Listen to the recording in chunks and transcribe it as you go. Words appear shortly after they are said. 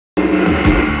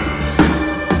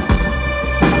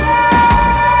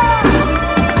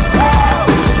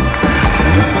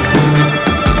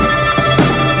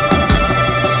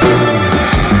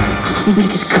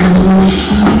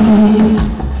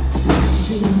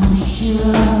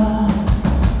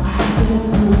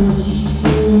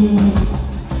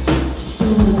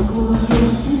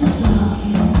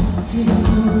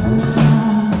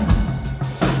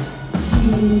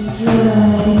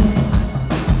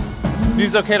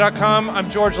I'm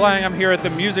George Lang. I'm here at the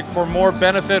Music4Moore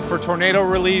benefit for tornado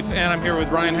relief, and I'm here with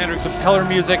Ryan Hendrix of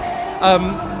Colourmusic.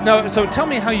 So tell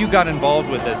me how you got involved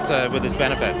with this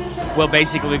benefit. Well,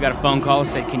 basically, we got a phone call,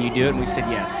 said, "Can you do it?" And we said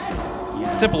yes. You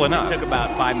know, simple enough. It took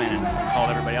about 5 minutes. Called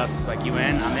everybody else. It's like, "You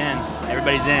in? I'm in."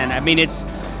 Everybody's in. I mean, this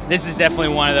is definitely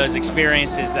one of those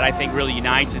experiences that I think really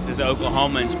unites us as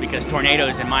Oklahomans, because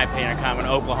tornadoes, in my opinion, are kind of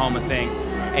an Oklahoma thing.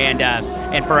 And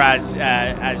for as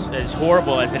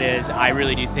horrible as it is, I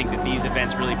really do think that these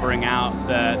events really bring out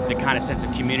the kind of sense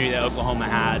of community that Oklahoma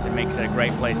has. It makes it a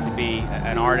great place to be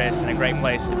an artist and a great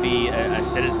place to be a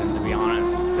citizen, to be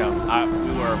honest. So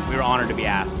we were honored to be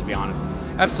asked, to be honest.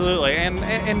 Absolutely,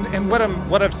 and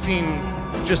what I've seen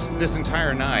just this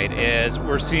entire night is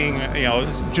we're seeing, you know,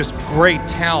 just great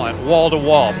talent wall to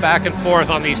wall, back and forth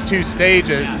on these two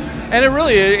stages, and it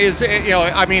really is, you know,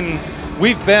 I mean,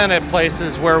 we've been at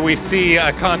places where we see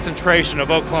a concentration of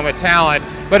Oklahoma talent,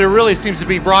 but it really seems to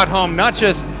be brought home not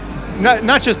just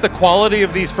the quality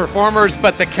of these performers,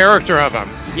 but the character of them.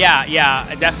 Yeah,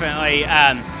 definitely.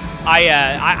 I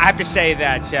have to say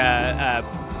that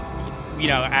you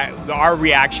know, our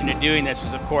reaction to doing this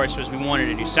was we wanted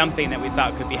to do something that we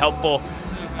thought could be helpful.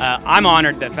 I'm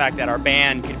honored the fact that our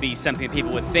band could be something that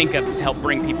people would think of to help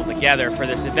bring people together for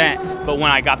this event. But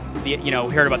when I got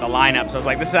heard about the lineups, I was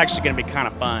like, this is actually going to be kind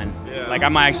of fun. Yeah. Like, I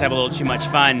might actually have a little too much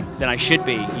fun than I should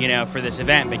be, you know, for this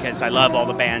event, because I love all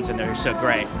the bands and they're so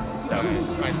great. So.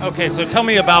 Right. Okay, so tell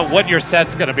me about what your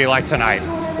set's going to be like tonight.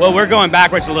 Well, we're going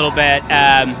backwards a little bit.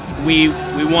 We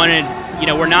wanted. You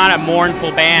know, we're not a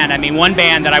mournful band. I mean, one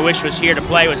band that I wish was here to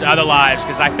play was Other Lives,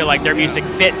 because I feel like their music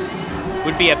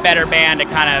would be a better band to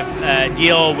kind of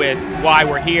deal with why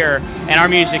we're here. And our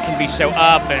music can be so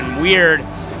up and weird.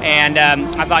 And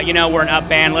I thought, you know, we're an up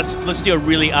band. Let's do a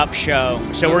really up show.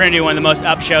 So we're going to do one of the most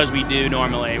up shows we do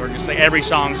normally. We're just like, every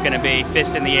song's going to be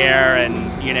fist in the air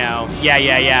and, you know,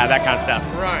 yeah, that kind of stuff.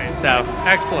 Right. So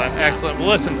excellent. Well,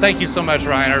 listen, thank you so much,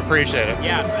 Ryan. I appreciate it.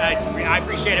 Yeah, I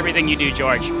appreciate everything you do,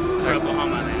 George. For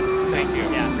Oklahoma, man. Thank you.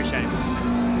 Yeah, appreciate it.